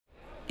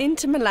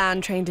Inter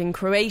Milan trained in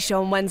Croatia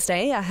on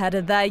Wednesday ahead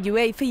of their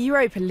UEFA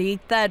Europa League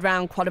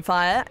third-round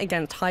qualifier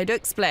against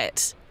Hajduk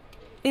Split.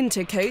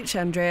 Inter coach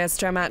Andrea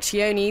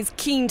Stramaccioni is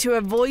keen to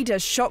avoid a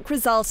shock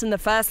result in the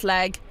first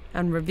leg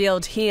and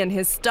revealed he and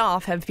his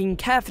staff have been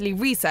carefully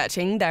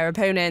researching their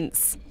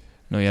opponents.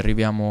 Noi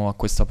arriviamo a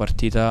questa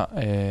partita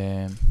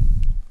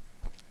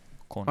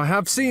I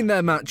have seen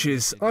their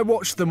matches. I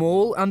watched them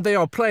all and they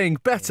are playing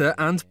better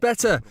and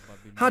better.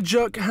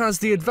 Hajduk has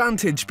the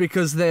advantage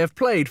because they have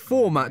played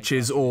 4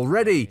 matches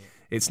already.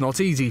 It's not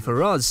easy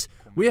for us.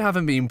 We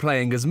haven't been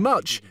playing as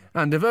much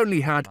and have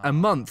only had a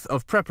month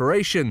of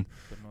preparation.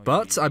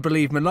 But I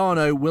believe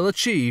Milano will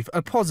achieve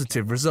a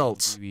positive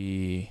result.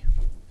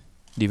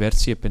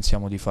 Diversi e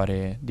pensiamo di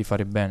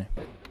fare bene.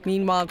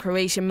 Meanwhile,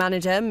 Croatian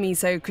manager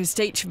Miso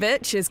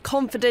Krstičević is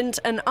confident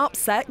an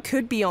upset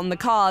could be on the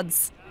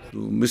cards.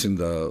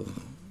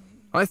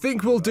 I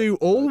think we'll do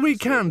all we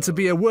can to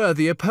be a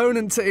worthy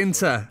opponent to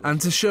Inter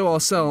and to show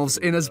ourselves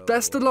in as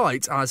best a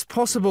light as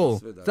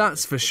possible.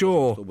 That's for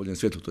sure.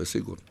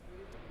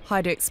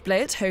 Hajduk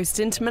Split host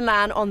Inter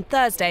Milan on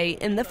Thursday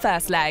in the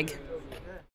first leg.